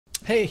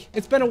Hey,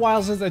 it's been a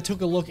while since I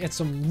took a look at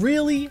some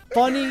really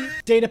funny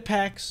data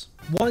packs.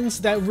 Ones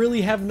that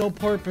really have no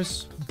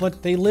purpose,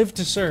 but they live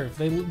to serve.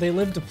 They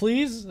live to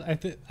please. I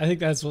think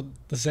that's what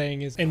the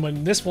saying is. And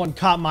when this one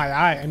caught my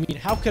eye, I mean,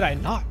 how could I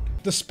not?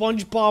 The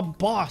SpongeBob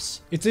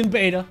boss. It's in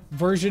beta,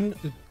 version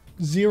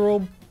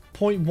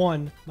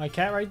 0.1. My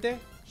cat right there,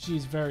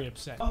 she's very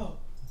upset. Oh,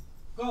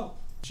 go.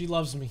 She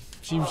loves me.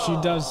 She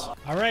does.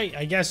 All right,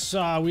 I guess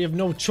we have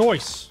no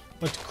choice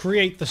but to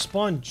create the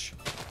sponge.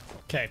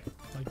 Okay,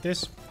 like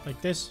this, break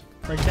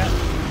that.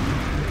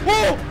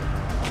 Whoa!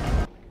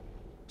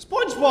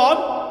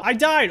 SpongeBob! I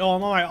died. Oh,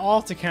 I'm on my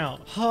alt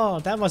account. Oh,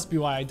 that must be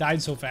why I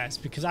died so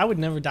fast, because I would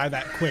never die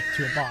that quick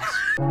to a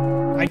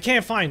boss. I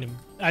can't find him.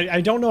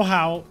 I don't know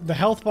how. The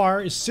health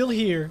bar is still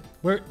here.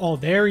 Where? Oh,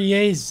 there he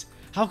is.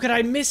 How could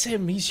I miss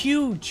him? He's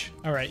huge.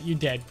 All right, you're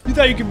dead. You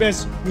thought you could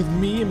mess with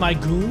me and my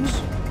goons?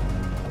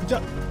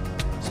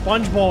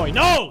 Sponge Boy.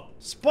 No!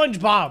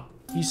 SpongeBob.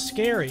 He's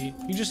scary.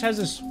 He just has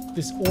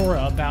this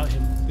aura about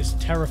him. This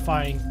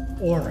terrifying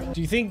aura. Do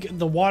you think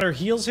the water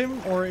heals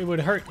him or it would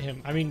hurt him?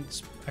 I mean,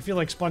 I feel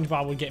like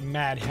SpongeBob would get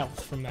mad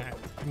health from that.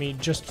 I mean,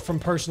 just from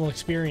personal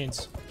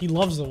experience. He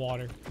loves the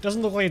water. It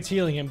doesn't look like it's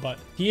healing him, but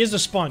he is a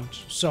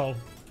sponge, so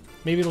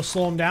maybe it'll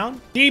slow him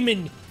down.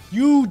 Demon,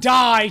 you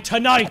die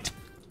tonight!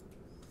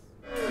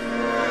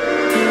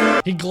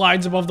 He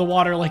glides above the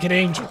water like an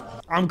angel.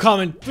 I'm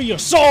coming for your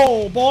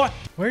soul, boy.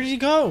 Where did he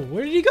go?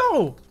 Where did he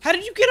go? How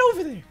did you get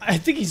over there? I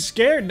think he's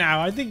scared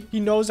now. I think he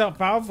knows how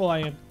powerful I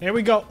am. There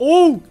we go.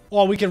 Ooh!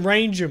 Oh, we can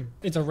range him.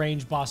 It's a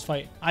range boss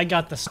fight. I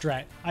got the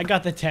strat. I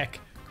got the tech.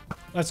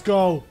 Let's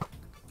go.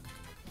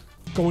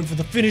 Going for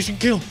the finishing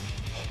kill.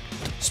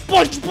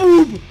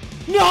 SpongeBob!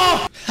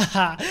 No!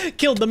 Haha.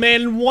 Killed the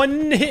man in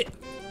one hit.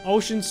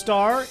 Ocean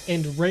Star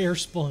and Rare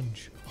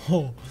Sponge.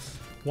 Oh,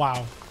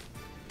 wow.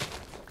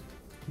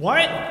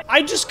 What?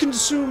 I just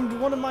consumed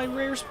one of my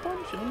rare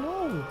sponge. Oh,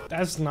 no.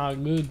 That's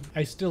not good.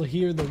 I still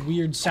hear the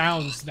weird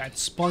sounds that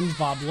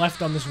SpongeBob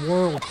left on this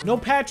world. No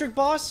Patrick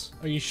boss?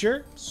 Are you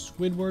sure?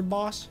 Squidward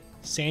boss?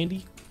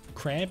 Sandy?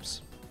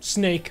 Crabs?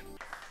 Snake.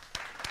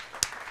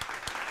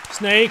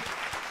 Snake.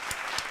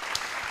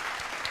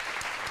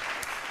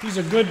 He's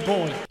a good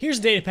boy. Here's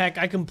a data pack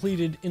I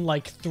completed in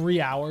like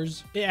 3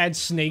 hours. It adds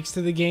snakes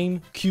to the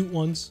game. Cute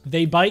ones.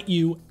 They bite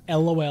you.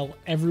 LOL.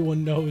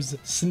 Everyone knows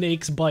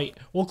snakes bite.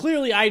 Well,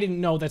 clearly I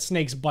didn't know that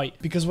snakes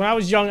bite. Because when I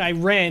was young, I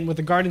ran with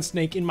a garden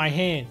snake in my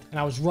hand. And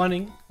I was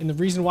running. And the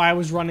reason why I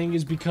was running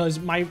is because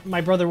my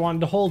brother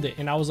wanted to hold it.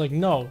 And I was like,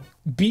 no.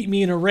 Beat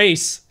me in a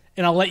race.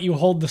 And I'll let you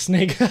hold the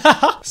snake.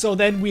 So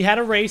then we had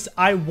a race.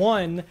 I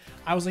won.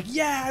 I was like,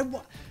 yeah,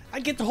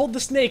 I get to hold the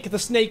snake. The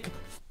snake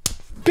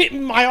bit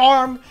in my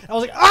arm. I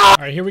was like, ah!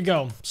 All right, here we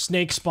go.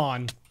 Snake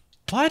spawn.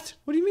 What?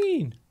 What do you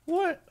mean?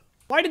 What?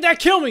 Why did that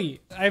kill me?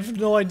 I have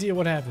no idea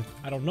what happened.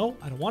 I don't know.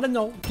 I don't want to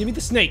know. Give me the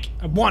snake.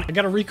 I want it. I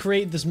gotta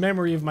recreate this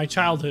memory of my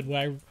childhood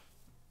where I...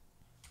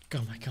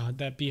 Oh my god,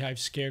 that beehive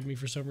scared me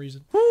for some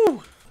reason.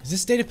 Woo! Is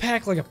this data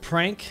pack like a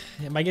prank?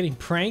 Am I getting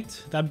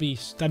pranked? That'd be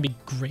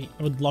great.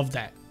 I would love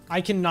that.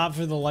 I cannot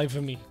for the life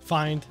of me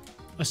find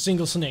a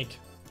single snake.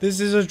 This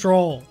is a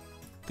troll.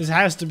 This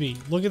has to be.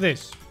 Look at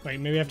this. Wait,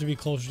 maybe I have to be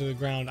closer to the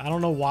ground. I don't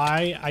know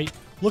why.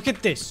 Look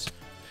at this.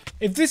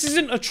 If this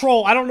isn't a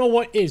troll, I don't know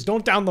what is.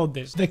 Don't download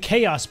this. The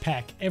Chaos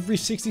Pack. Every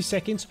 60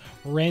 seconds,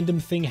 random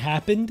thing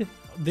happened.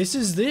 This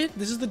is it?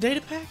 This is the data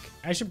pack?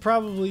 I should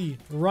probably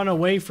run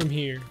away from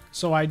here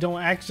so I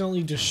don't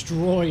accidentally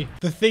destroy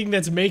the thing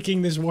that's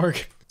making this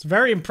work. It's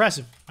very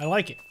impressive. I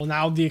like it. Well,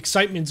 now the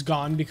excitement's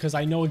gone because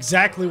I know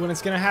exactly when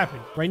it's gonna happen.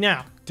 Right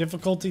now.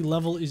 Difficulty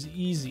level is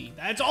easy.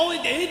 That's all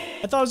it did?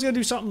 I thought I was gonna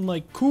do something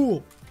like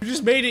cool. You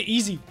just made it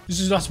easy. This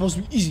is not supposed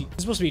to be easy.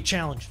 It's supposed to be a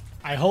challenge.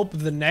 I hope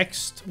the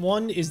next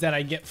one is that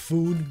I get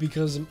food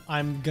because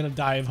I'm gonna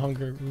die of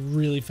hunger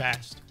really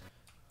fast.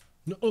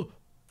 No, oh,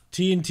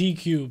 TNT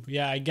cube.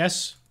 Yeah, I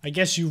guess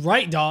you're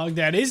right, dog.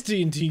 That is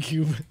TNT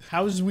cube.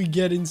 How does we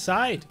get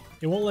inside?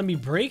 It won't let me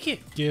break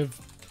it. Give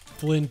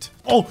flint.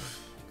 Oh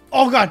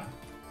god.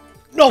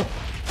 No.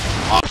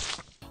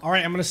 All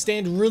right, I'm gonna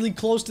stand really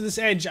close to this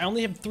edge. I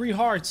only have 3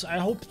 hearts. I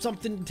hope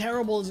something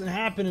terrible doesn't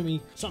happen to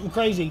me. Something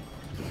crazy.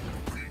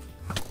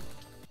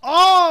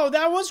 Oh,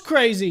 that was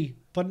crazy.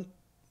 But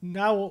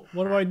now,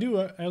 what do?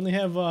 I only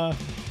have,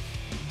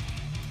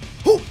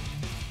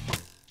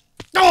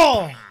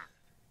 Oh!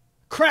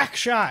 Crack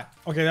shot.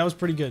 Okay, that was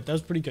pretty good. That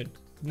was pretty good.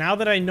 Now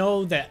that I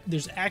know that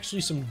there's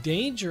actually some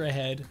danger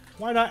ahead,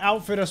 why not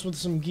outfit us with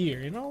some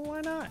gear? You know,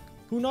 why not?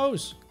 Who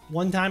knows?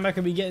 One time I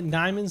could be getting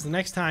diamonds, the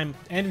next time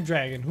Ender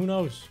Dragon. Who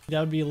knows? That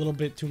would be a little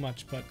bit too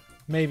much, but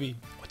maybe.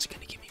 What's it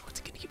gonna give me? What's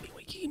it gonna give me?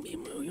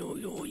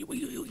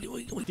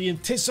 The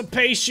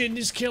anticipation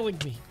is killing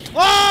me.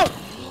 Oh!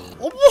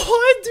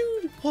 What,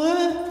 dude?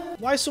 What?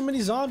 Why so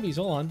many zombies?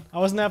 Hold on. I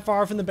wasn't that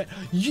far from the bed.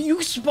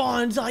 You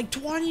spawned like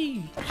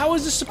 20. How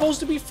is this supposed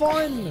to be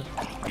fun?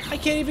 I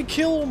can't even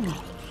kill them.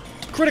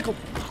 Critical.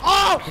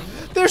 Oh!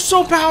 They're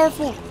so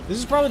powerful. This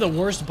is probably the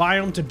worst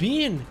biome to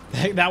be in.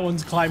 That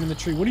one's climbing the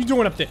tree. What are you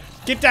doing up there?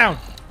 Get down.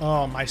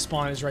 Oh, my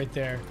spawn is right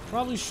there.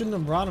 Probably shouldn't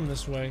have brought him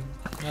this way,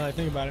 now that I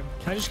think about it.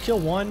 Can I just kill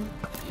one?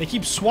 They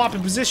keep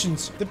swapping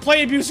positions. They're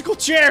playing musical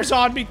chairs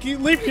on me.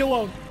 Leave me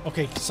alone.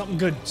 Okay, something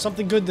good.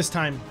 Something good this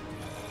time.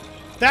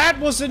 That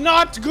was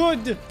not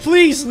good.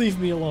 Please leave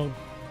me alone.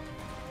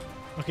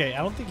 Okay, I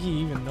don't think he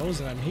even knows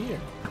that I'm here.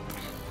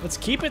 Let's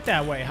keep it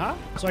that way, huh?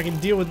 So I can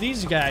deal with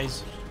these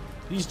guys.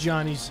 These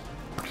Johnnies.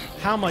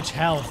 How much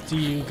health do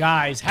you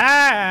guys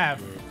have?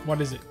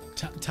 What is it?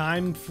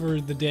 Time for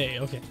the day.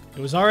 Okay.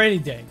 It was already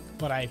day,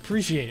 but I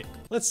appreciate it.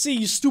 Let's see,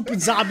 you stupid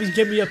zombies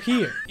get me up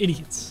here.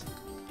 Idiots.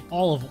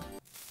 All of them.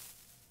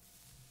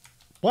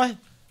 What?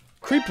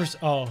 Creepers.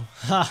 Oh.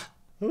 Ha.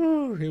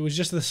 Ooh, it was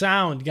just the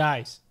sound,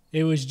 guys.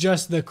 It was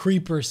just the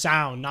creeper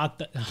sound, not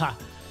the... Ha.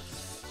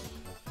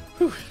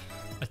 Whew.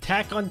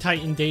 Attack on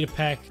Titan data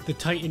pack, the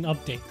Titan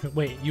update.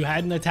 Wait, you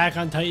had an Attack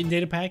on Titan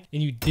data pack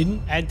and you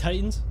didn't add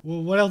Titans?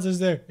 Well, what else is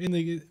there in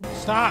the...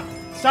 Stop!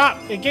 Stop!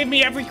 It gave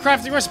me every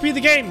crafting recipe in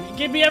the game! It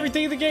gave me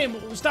everything in the game!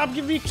 Stop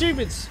giving me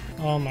achievements!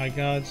 Oh my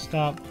god,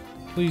 stop.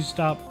 Please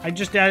stop. I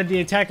just added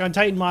the Attack on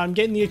Titan mod. I'm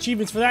getting the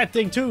achievements for that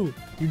thing too.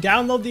 You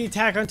download the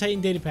Attack on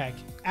Titan data pack.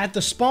 At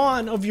the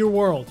spawn of your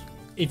world,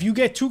 if you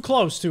get too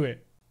close to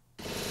it,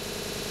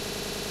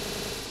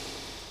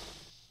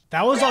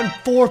 that was on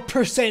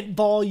 4%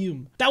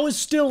 volume. That was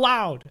still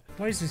loud.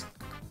 Why is this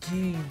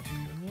game,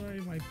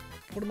 dude?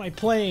 What am I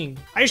playing?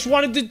 I just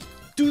wanted to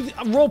do the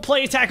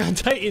roleplay Attack on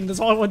Titan. That's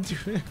all I want to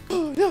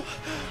do.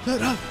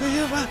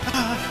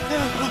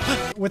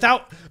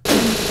 Without...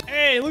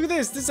 Hey, look at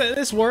this.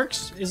 This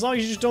works. As long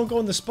as you just don't go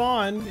in the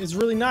spawn, it's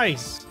really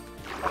nice.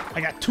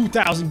 I got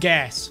 2,000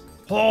 gas.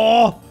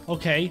 Oh,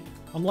 okay.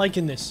 I'm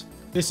liking this.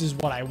 This is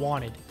what I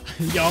wanted.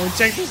 Yo,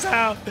 check this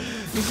out.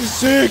 This is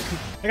sick.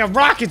 I got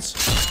rockets.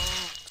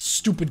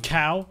 Stupid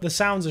cow. The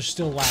sounds are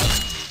still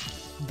loud,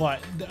 but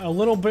a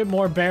little bit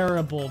more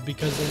bearable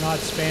because they're not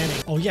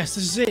spanning. Oh yes,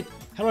 this is it.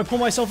 How do I pull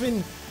myself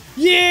in?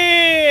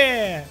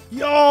 Yeah!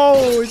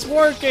 Yo, it's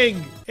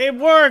working. It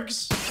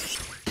works.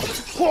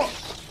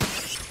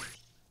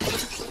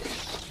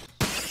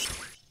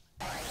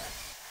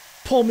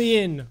 Pull me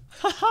in.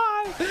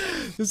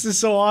 This is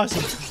so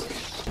awesome.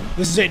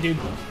 This is it, dude.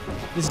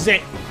 This is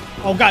it.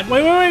 Oh god,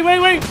 wait.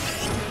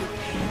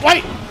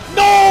 Wait,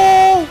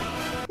 no!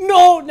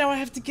 No, now I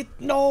have to get,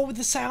 no,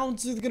 the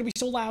sounds are gonna be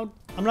so loud.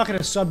 I'm not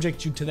gonna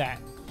subject you to that.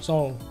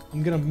 So,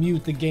 I'm gonna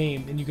mute the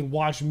game and you can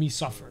watch me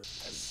suffer.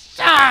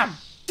 Stop!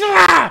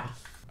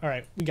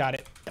 Alright, we got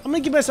it. I'm gonna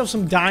give myself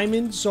some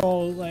diamonds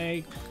so,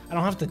 like, I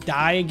don't have to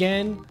die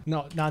again.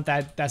 No, not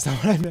that, that's not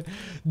what I meant.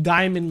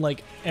 Diamond,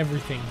 like,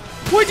 everything.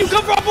 Where'd you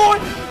come from, boy?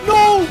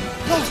 No!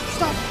 No,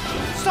 stop!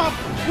 Stop!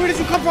 Where did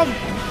you come from?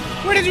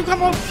 Where did you come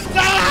from?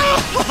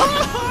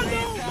 Ah!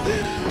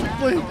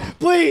 No!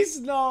 Please,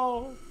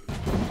 no!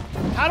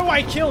 How do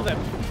I kill them?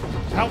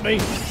 Help me.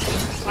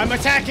 I'm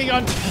attacking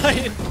on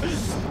Titan.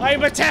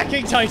 I'm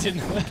attacking Titan.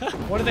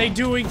 What are they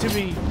doing to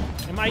me?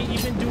 Am I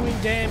even doing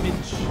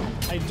damage?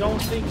 I don't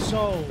think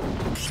so.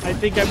 I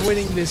think I'm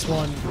winning this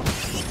one.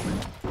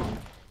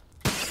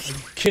 Are you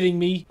kidding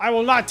me? I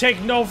will not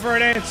take no for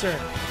an answer.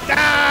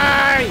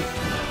 Die!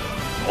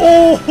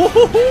 Oh!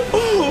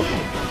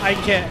 I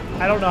can't.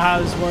 I don't know how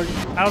this works.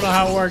 I don't know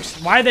how it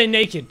works. Why are they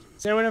naked?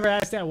 Has anyone ever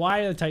asked that?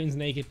 Why are the Titans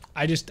naked?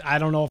 I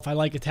don't know if I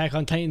like Attack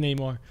on Titan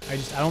anymore. I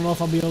don't know if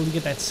I'll be able to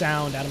get that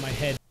sound out of my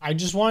head. I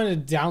just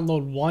wanted to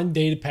download one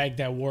data pack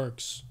that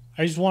works.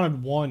 I just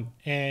wanted one,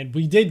 and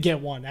we did get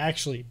one,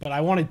 actually, but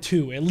I wanted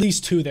two, at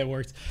least two that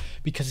worked,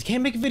 because I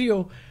can't make a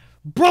video.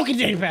 Broken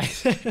data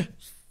packs.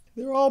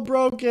 They're all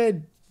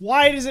broken.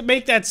 Why does it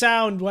make that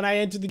sound when I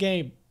enter the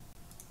game?